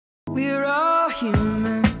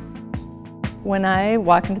When I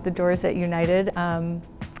walk into the doors at United,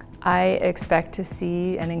 I expect to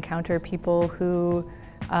see and encounter people who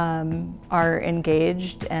are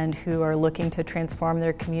engaged and who are looking to transform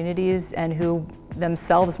their communities and who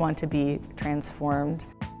themselves want to be transformed.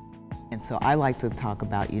 And so I like to talk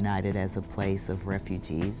about United as a place of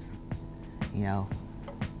refugees, you know,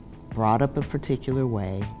 brought up a particular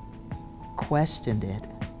way, questioned it,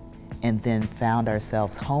 and then found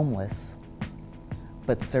ourselves homeless,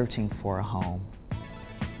 but searching for a home.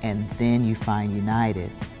 And then you find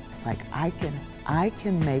United. It's like, I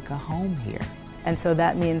can make a home here. And so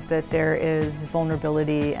that means that there is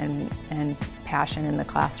vulnerability and passion in the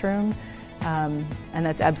classroom, and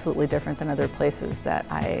that's absolutely different than other places that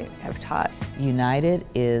I have taught. United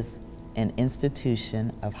is an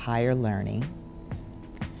institution of higher learning,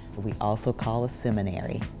 we also call a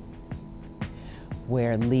seminary,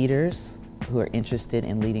 where leaders who are interested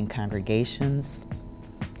in leading congregations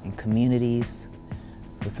and communities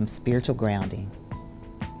with some spiritual grounding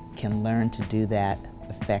can learn to do that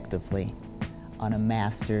effectively on a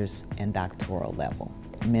master's and doctoral level.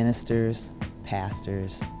 Ministers,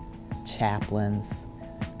 pastors, chaplains,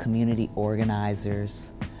 community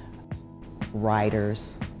organizers,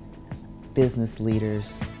 writers, business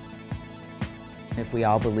leaders. If we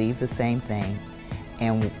all believe the same thing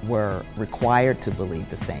and were required to believe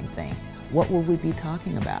the same thing, what would we be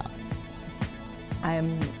talking about?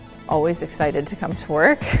 I'm always excited to come to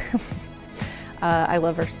work. I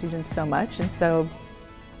love our students so much, and so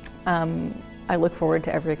I look forward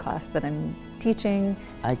to every class that I'm teaching.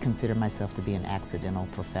 I consider myself to be an accidental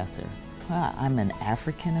professor. I'm an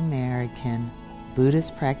African-American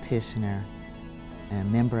Buddhist practitioner and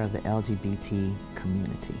a member of the LGBT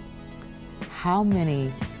community. How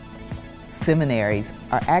many seminaries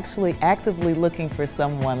are actually actively looking for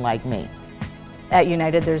someone like me? At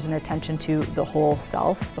United, there's an attention to the whole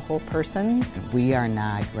self, the whole person. We are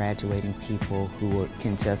not graduating people who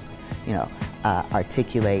can just,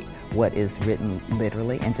 articulate what is written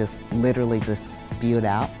literally and just literally just spew it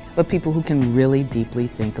out, but people who can really deeply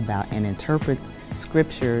think about and interpret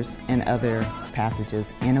scriptures and other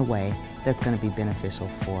passages in a way that's going to be beneficial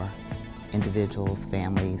for individuals,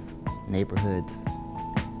 families, neighborhoods,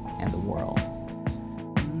 and the world.